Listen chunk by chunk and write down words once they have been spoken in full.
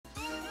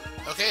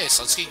Okay,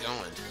 so let's keep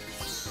going.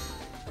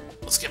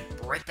 Let's get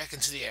right back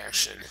into the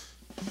action.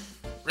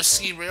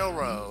 Risky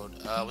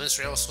Railroad. When this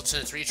rail is split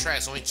into 3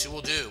 tracks, only 2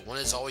 will do. One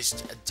is always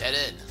a dead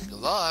end. Good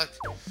luck.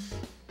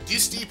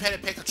 Use the D-pad to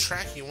pick a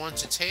track you want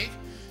to take.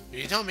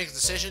 If you don't make a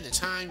decision in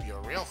time,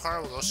 your rail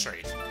car will go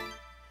straight.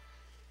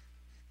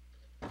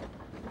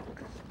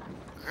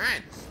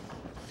 Alright.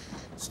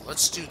 So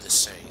let's do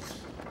this thing.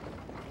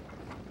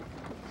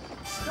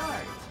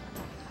 Start.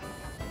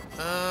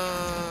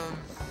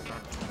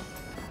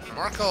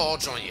 Marco, I'll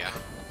join you.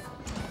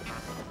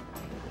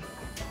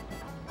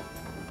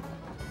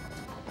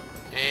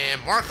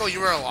 And Marco, you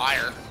were a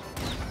liar.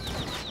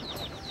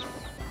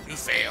 You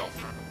fail.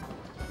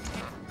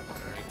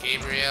 Alright,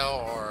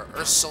 Gabriel or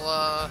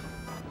Ursula.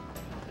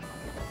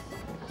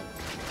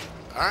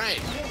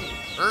 Alright.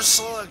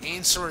 Ursula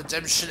gains her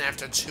redemption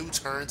after 2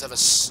 turns of a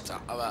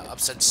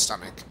upset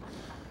stomach.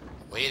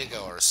 Way to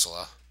go,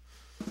 Ursula.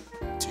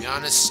 To be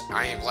honest,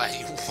 I am glad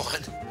you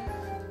won.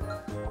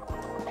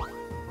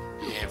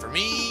 And for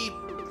me,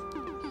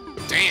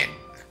 Dan.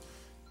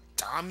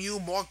 Damn you,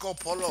 Marco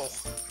Polo.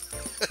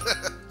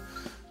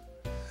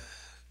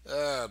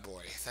 Oh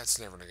boy, that's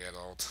never gonna get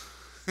old.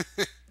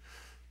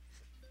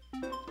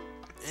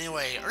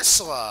 Anyway,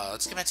 Ursula,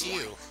 let's get back to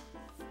you.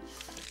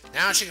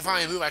 Now she can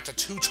finally move after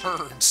 2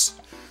 turns.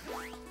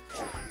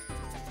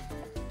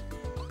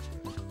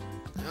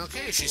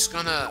 Okay, she's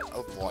gonna...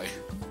 Oh boy.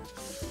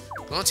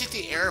 Gonna take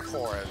the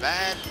airport.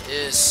 That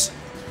is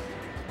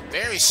a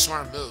very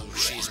smart move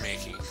she's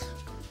making.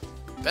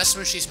 Best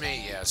move she's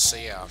made yet, so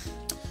yeah.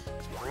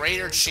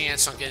 Greater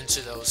chance on getting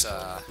to those,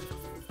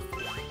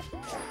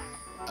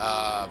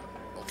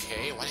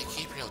 okay, why did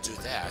Gabriel do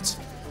that?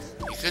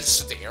 You could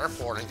just at the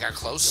airport and got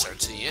closer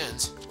to the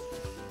end.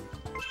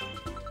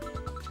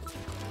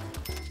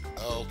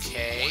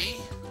 Okay.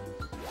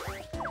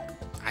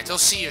 I don't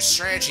see your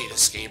strategy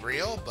this,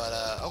 Gabriel, but,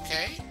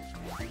 okay.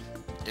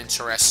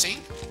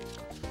 Interesting.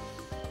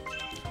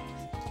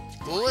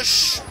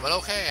 Foolish, but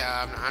okay,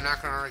 I'm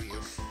not gonna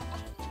argue.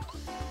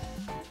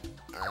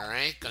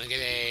 Alright, gonna get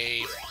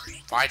a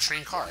 5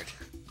 train card.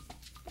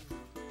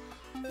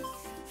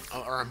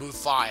 Or a move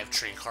 5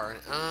 train card.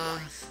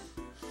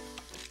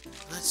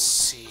 Let's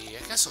see.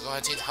 I guess I'll go ahead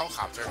and take the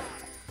helicopter.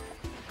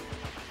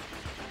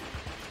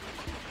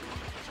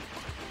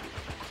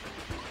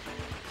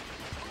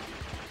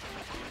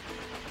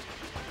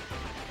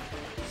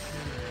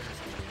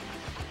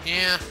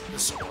 Yeah,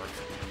 this will work.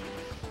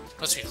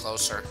 Let's be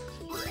closer.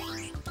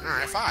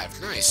 Alright,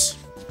 5. Nice.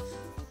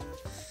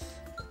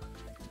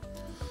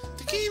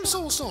 The game's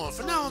almost over.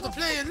 For now, the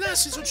play and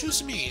lessons will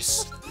choose me.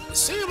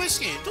 Stay on my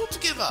skin. Don't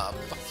give up.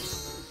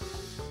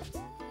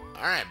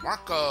 Alright,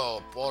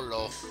 Marco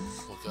Polo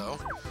will go.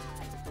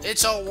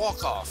 It's a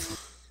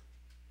walk-off.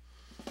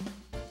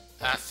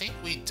 I think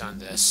we've done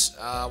this.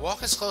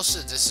 Walk as close to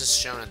the distance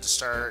shown at the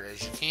start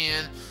as you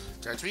can.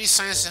 There are 3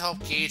 signs to help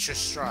gauge your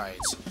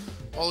strides.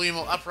 Hold your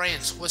remote upright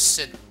and twist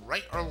it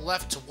right or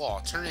left to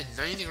walk. Turn it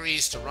 90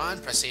 degrees to run.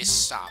 Press A to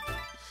stop.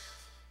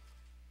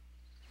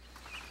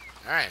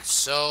 Alright,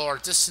 so our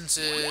distance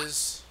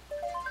is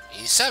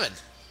 87.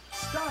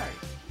 Start.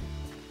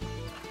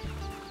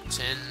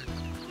 10,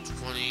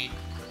 20,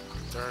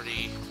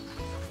 30,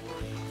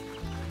 40,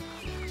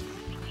 50,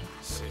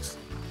 60,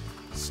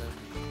 70.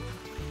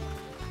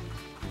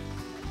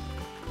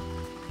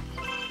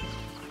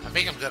 I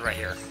think I'm good right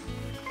here.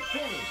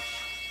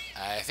 Finish.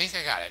 I think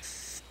I got it.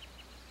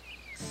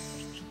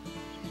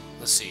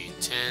 Let's see.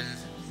 10,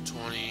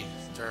 20,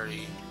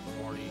 30,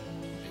 40,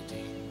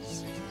 50,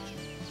 60,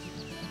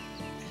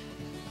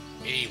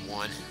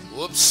 81.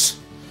 Whoops.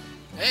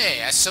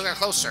 Hey, I still got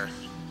closer.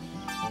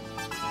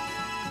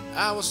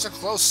 I was the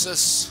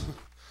closest.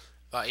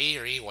 About 80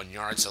 or 81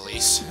 yards at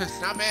least.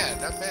 Not bad,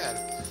 not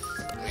bad.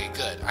 Okay,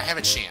 good. I have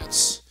a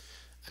chance.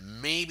 I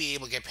may be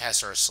able to get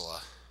past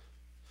Ursula.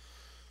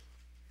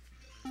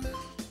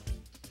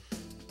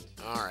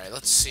 Alright,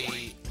 let's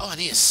see. Oh, I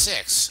need a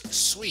 6.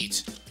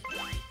 Sweet.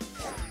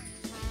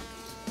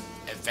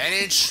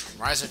 Advantage,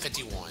 rise at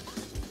 51.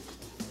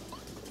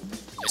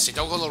 Yes,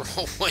 don't go the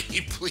wrong way,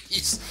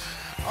 please.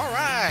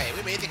 Alright,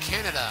 we made it to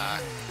Canada.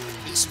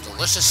 Need some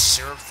delicious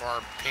syrup for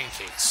our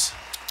pancakes.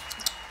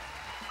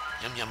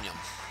 Yum, yum, yum.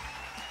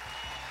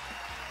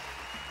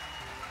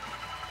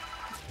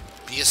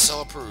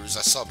 BSL approves.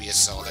 I saw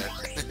BSL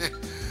there.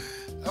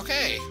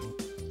 Okay.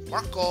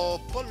 Marco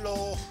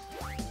Polo.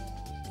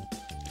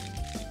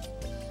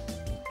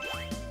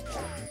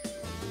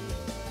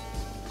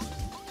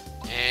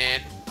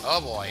 And,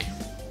 oh boy.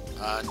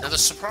 Another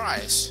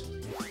surprise.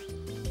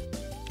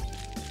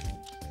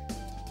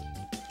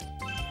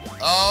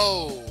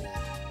 Oh.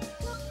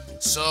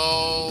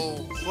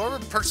 So, whoever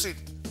purchased...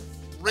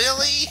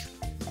 Really?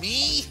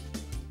 Me?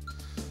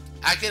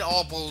 I get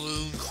all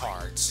balloon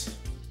cards.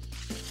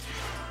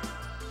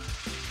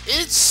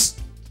 It's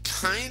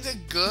kinda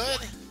good.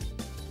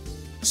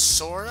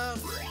 Sort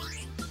of.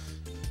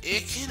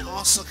 It can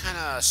also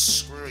kinda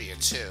screw you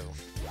too.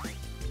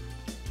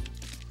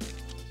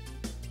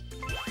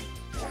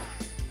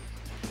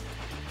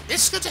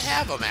 It's good to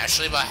have them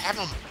actually, but have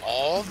them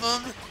all of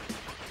them?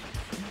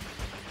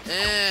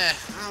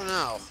 I don't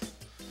know.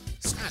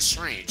 It's kind of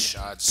strange,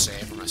 I'd say,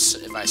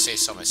 if I say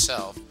so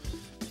myself.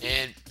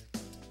 And,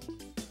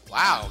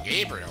 wow,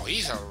 Gabriel,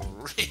 he's a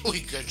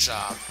really good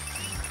job.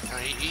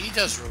 I mean, he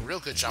does a real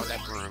good job with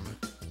that broom.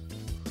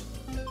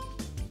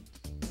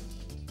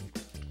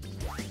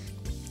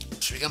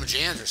 Should become a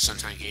janitor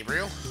sometime,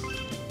 Gabriel.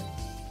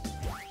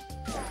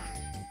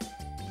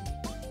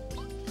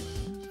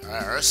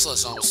 Alright,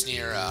 Ursula's almost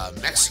near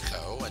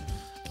Mexico.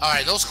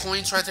 Alright, those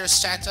coins right there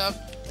stacked up.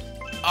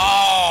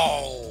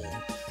 Oh!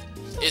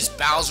 It's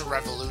Bowser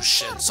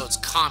Revolution, so it's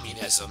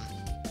communism.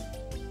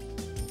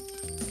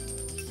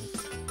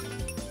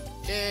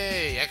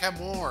 Yay, I got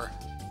more.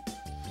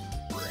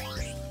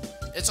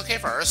 It's okay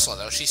for Ursula,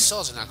 though. She still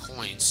has enough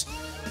coins.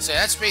 So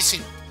that's basic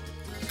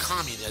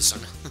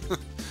communism.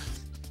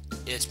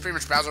 It's pretty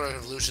much Bowser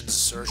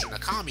Revolution's version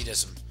of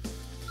communism.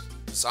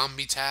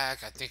 Zombie Tag,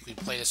 I think we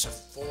played this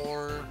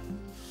before.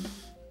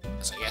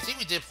 So, yeah, I think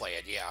we did play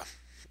it, yeah.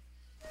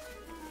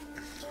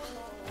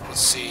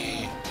 Let's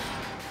see.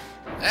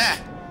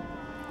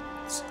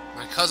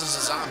 My cousin's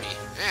a zombie.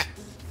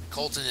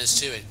 Colton is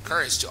too, and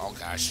Kurt is too. Oh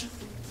gosh. I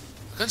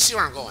couldn't see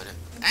where I'm going.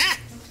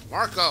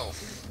 Marco!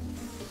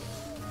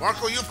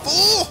 Marco, you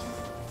fool!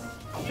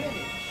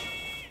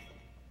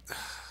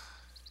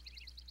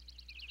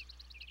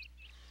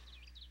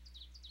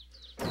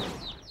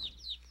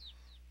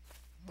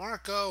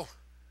 Marco!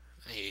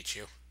 I hate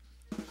you.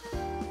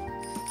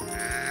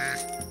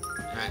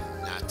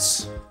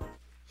 Nuts.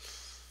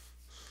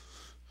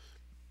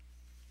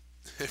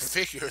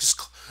 Figures,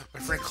 my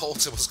friend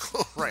Colton was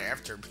going right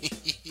after me.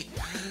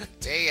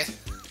 Dang it.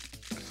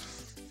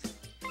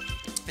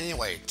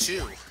 Anyway,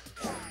 2.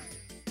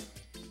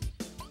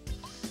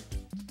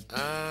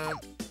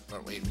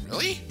 But wait,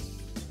 really?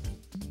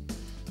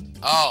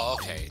 Oh,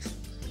 okay.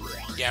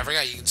 Yeah, I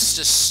forgot you can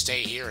just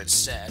stay here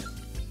instead.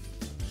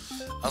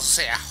 I was gonna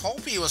say, I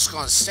hope he was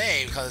gonna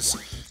stay, because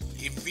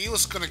if he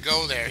was gonna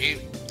go there,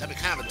 that'd be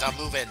kind of a dumb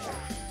move in.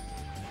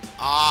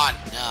 Aw,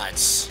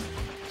 nuts.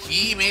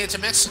 He made it to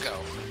Mexico.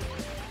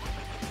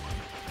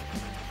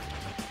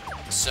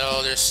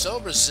 So there's still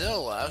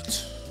Brazil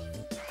left.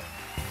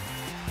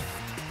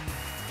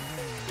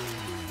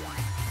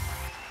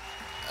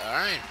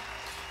 Alright.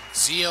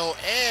 Zio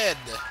and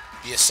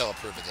BSL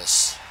approve of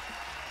this.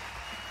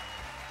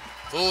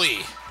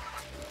 Bully.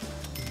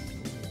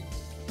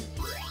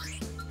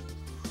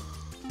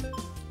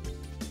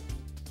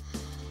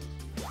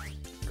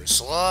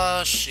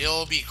 Ursula,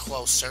 she'll be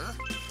closer.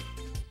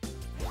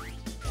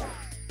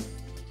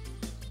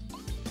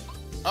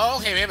 Oh,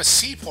 okay, we have a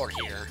seaport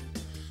here.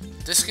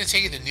 This can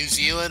take you to New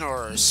Zealand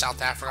or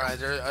South Africa.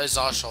 There is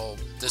also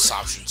this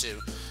option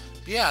too.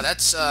 But yeah,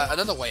 that's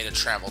another way to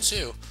travel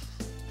too.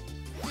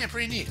 Yeah,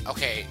 pretty neat.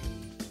 Okay,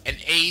 an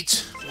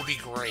 8 would be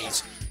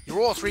great. You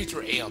roll a 3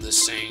 through 8 on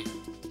this thing.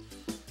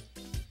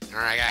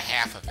 Alright, I got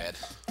half of it.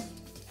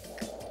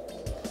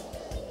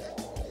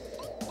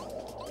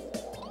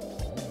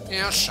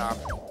 Yeah, I'll shop.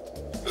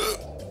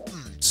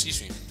 Excuse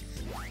me.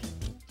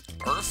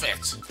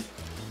 Perfect.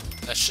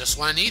 That's just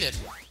what I needed.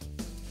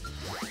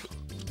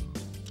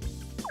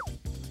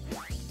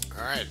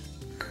 Alright.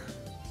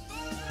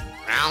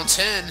 Round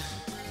 10.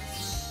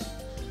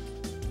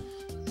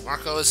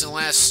 Marco is in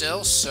last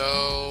still,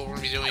 so we're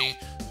gonna be doing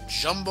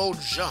Jumbo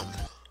Jump.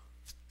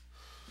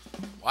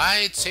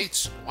 Why take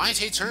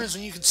turns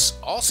when you can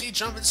all see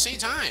jump at the same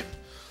time?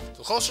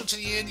 The closer to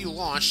the end you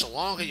launch, the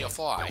longer you'll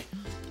fly.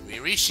 When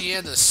you reach the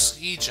end of the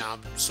ski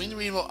jump, swing the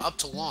remote up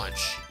to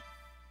launch.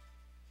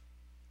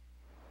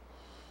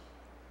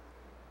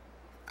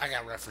 I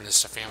got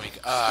reference to Family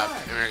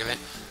American thing.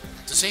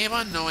 Does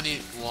anyone know any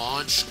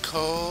launch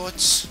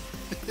codes?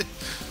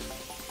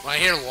 When I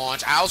hear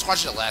launch, I was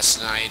watching it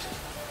last night.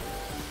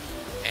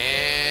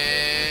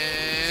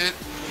 And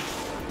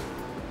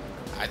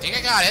I think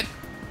I got it.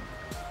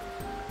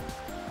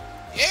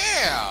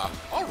 Yeah!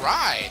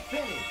 Alright!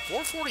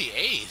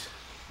 448.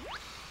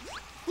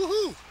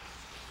 Woohoo!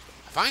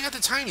 I finally got the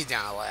timing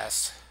down at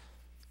last.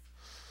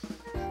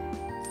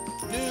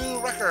 New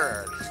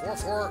record!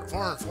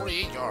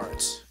 448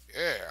 yards.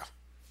 Yeah.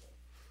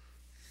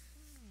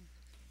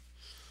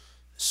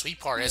 The sweet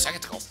part is I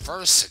get to go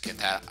first to get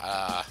that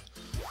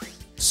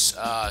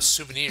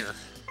souvenir.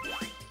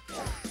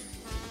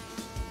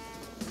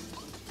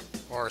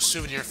 Or a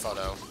souvenir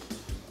photo.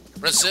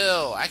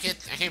 Brazil! I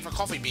came for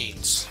coffee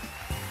beans.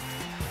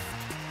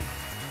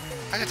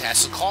 I get to have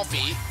some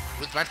coffee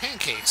with my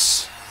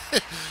pancakes.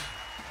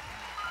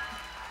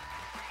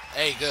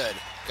 Hey, good.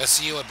 Go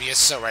see you and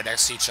BSO right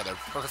next to each other.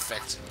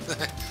 Perfect.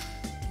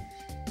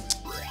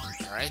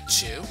 Alright,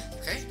 2.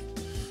 Okay.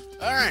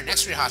 Alright,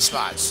 next 3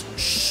 hotspots.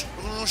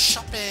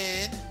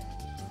 Shopping.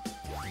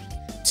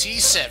 Tea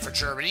set for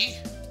Germany.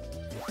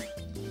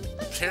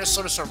 Hair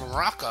sodas from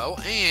Morocco.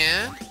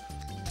 And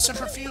some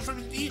perfume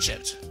from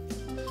Egypt.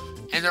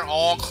 And they're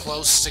all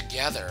close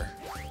together.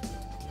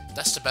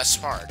 That's the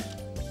best part.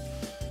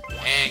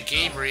 And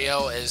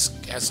Gabriel has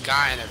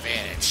got an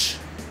advantage.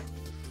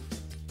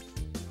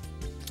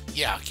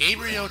 Yeah,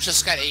 Gabriel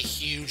just got a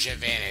huge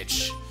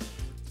advantage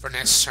for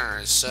next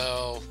turn.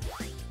 So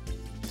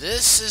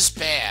This is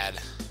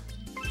bad.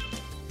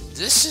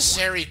 This is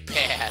very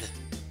bad.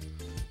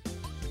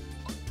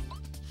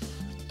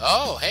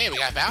 Oh, hey, we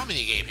got a battle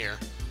mini game here.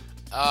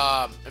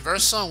 If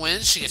Ursula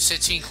wins, she gets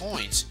 15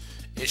 coins.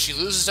 If she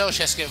loses, though,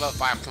 she has to give up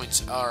 5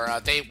 points. Or,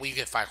 we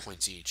get 5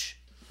 points each.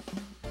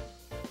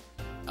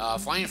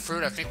 Flying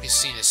fruit, I think we've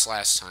seen this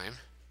last time.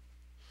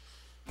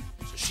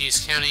 So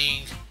she's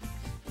counting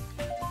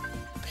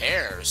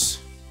pears.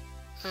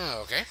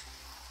 Oh, okay.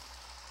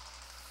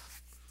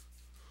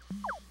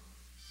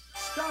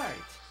 Start.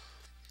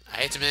 I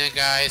hate to admit it,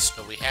 guys,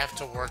 but we have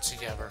to work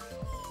together.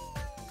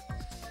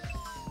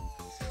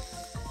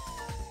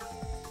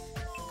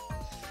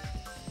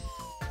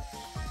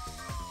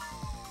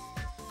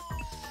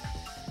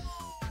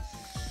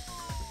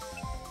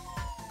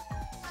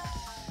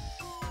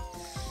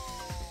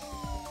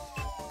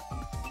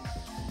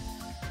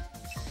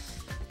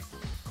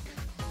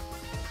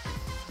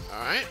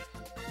 Alright.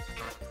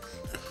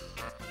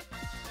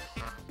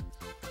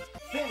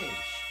 Finish.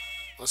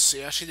 Let's see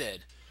how she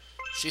did.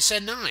 She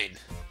said 9.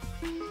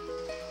 Oh,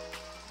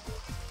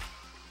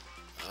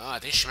 I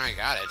think she might have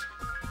got it.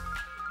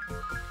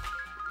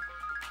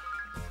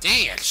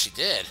 Dang it, she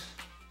did.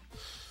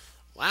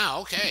 Wow,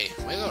 okay.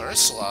 Way to go,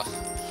 Ursula.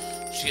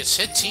 She gets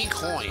 15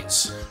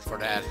 coins for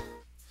that.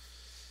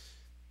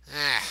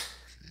 Ah,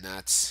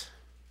 nuts.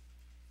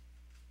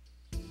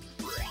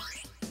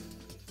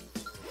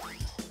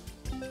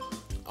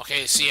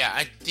 Okay, so yeah,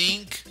 I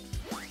think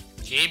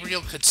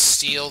Gabriel could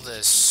steal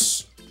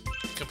this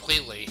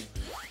completely.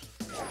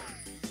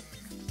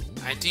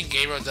 I think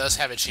Gabriel does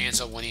have a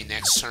chance of winning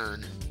next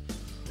turn.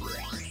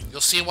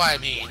 You'll see what I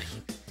mean.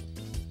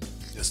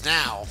 Because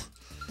now,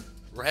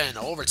 we're heading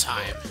to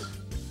overtime.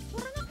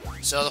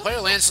 So the player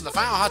lands in the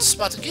final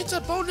hotspot to get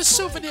the bonus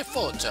souvenir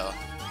photo.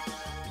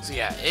 So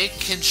yeah, it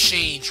can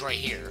change right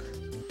here.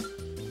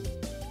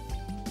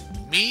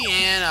 Me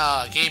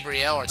and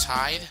Gabriel are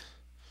tied.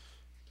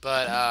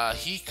 But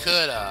he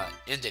could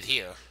end it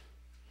here.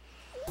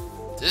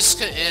 This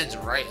could end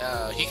right,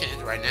 he can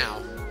end right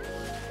now.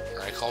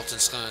 Alright,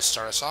 Colton's gonna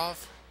start us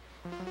off.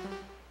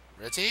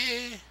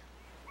 Ready?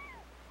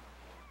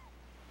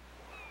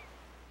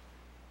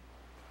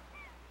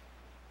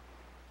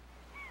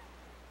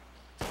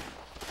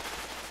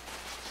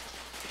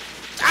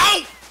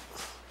 Ow!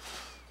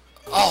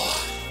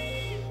 Oh!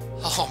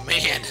 Oh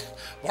man,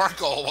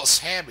 Marco almost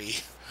had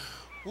me.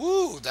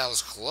 Woo, that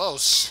was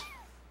close.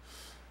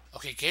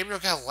 Okay, Gabriel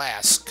got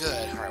last.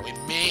 Good. Alright, we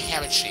may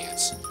have a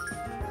chance.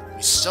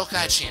 We still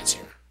got a chance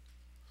here.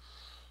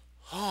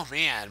 Oh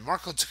man,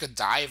 Marco took a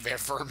dive there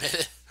for a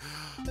minute.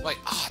 Like,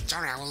 oh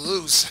darn it, I'm gonna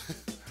lose.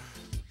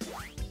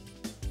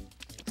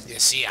 Yeah,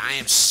 see, I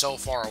am so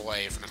far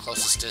away from the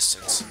closest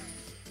distance.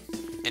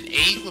 An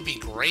 8 would be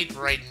great,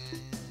 but right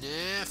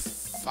now,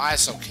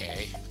 5's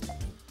okay.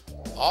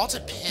 All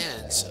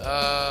depends.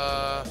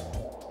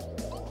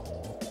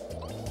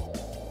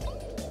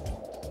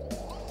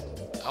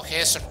 Okay,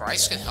 a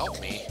surprise can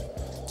help me,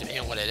 depending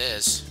on what it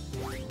is.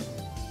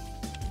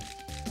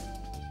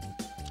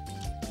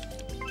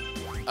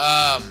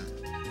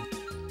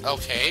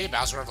 Okay,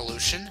 Bowser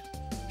Revolution.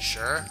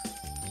 Sure.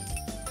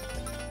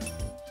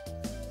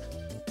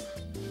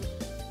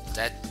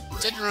 That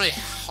didn't really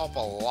help a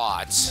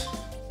lot.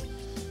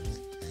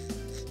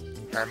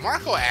 Alright,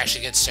 Marco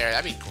actually gets there,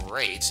 that'd be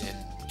great, and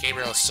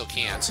Gabriel still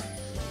can't.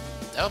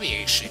 That would be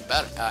actually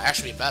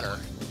better.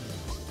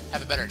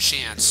 Have a better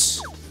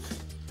chance.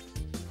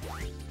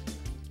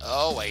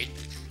 Oh, wait.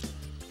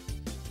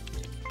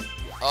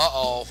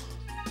 Uh-oh.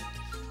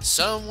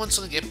 Someone's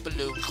gonna get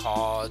balloon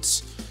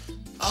cards.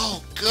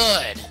 Oh,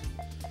 good.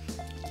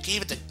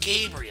 Gave it to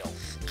Gabriel.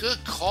 Good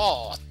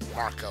call,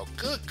 Marco.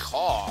 Good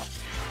call.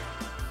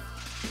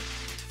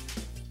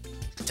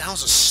 That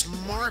was a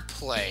smart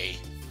play.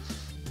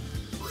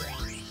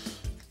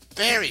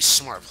 Very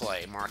smart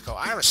play, Marco.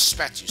 I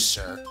respect you,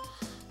 sir.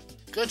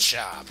 Good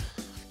job.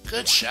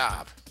 Good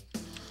job.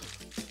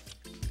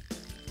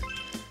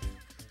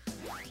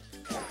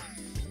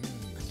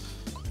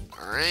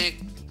 Alright.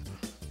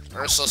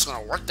 Ursula's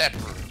gonna work that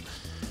broom.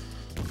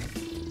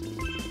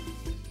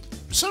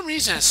 For some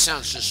reason, it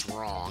sounds just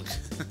wrong.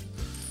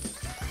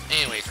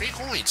 Anyway, 3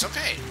 coins.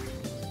 Okay.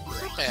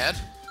 Not bad.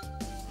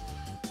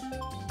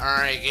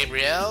 Alright,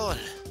 Gabriel.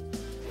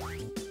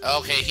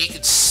 Okay, he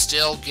could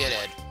still get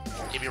it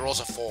if he rolls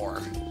a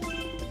 4.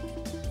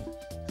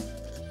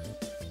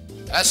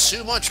 That's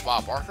too much,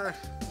 Bob Barker.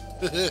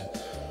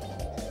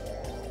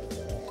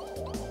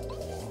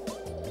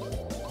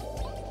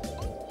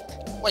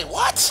 Wait,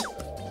 what?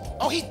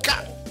 Oh, he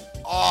got...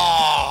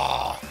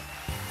 Oh!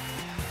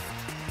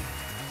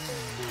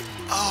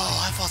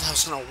 Oh, I thought that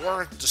was gonna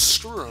work to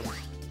screw him.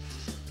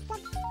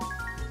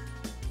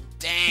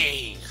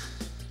 Dang.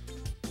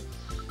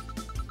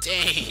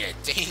 Dang it,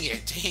 dang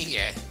it, dang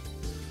it.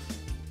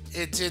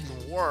 It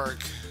didn't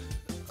work.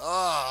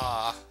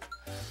 Ah.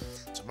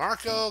 So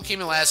Marco came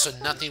in last with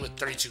nothing with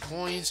 32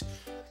 coins.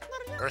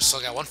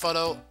 Ursula got 1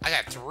 photo. I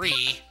got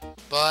 3,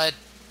 but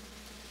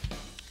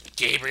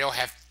Gabriel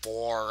had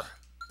 4.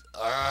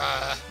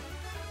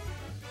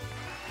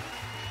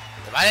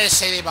 The If I didn't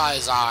say anything about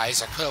his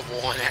eyes, I could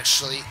have won,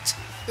 actually.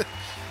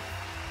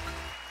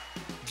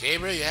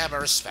 Gabriel, you have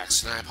our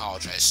respects, and I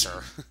apologize,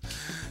 sir.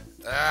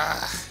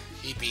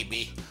 He beat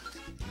me.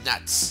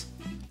 Nuts.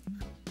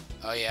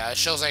 Oh yeah, it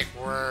shows like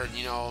we're,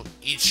 you know,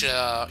 each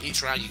round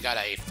you got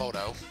a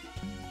photo.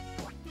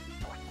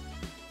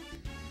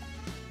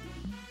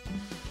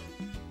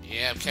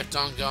 Yeah, kept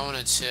on going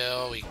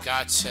until we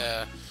got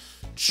to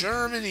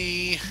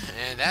Germany,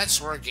 and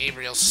that's where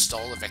Gabriel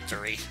stole the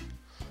victory.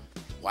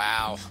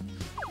 Wow.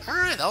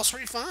 Alright, that was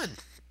pretty fun.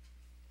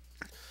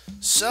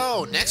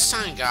 So, next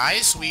time,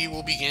 guys, we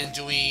will begin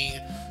doing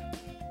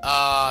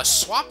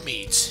Swap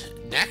Meet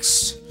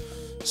next.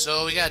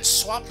 So, we got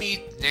Swap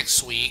Meet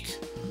next week.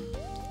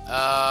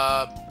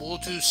 We'll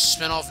do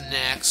Spinoff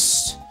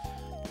next.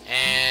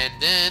 And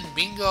then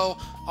Bingo.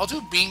 I'll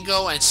do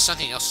Bingo and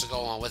something else to go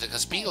on with it,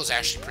 because Bingo's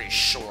actually pretty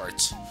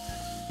short.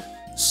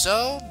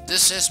 So,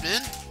 this has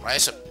been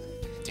Rise of...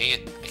 Dang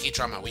it, I keep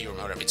drawing my Wii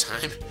remote every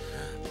time.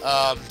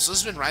 So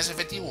this has been Rise of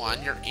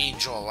 51, your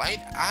Angel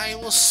Light. I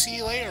will see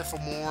you later for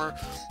more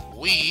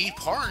Wii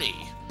Party.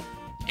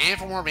 And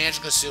for more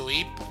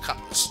Banjo-Kazooie,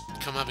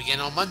 come up again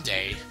on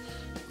Monday.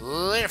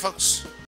 Later, folks.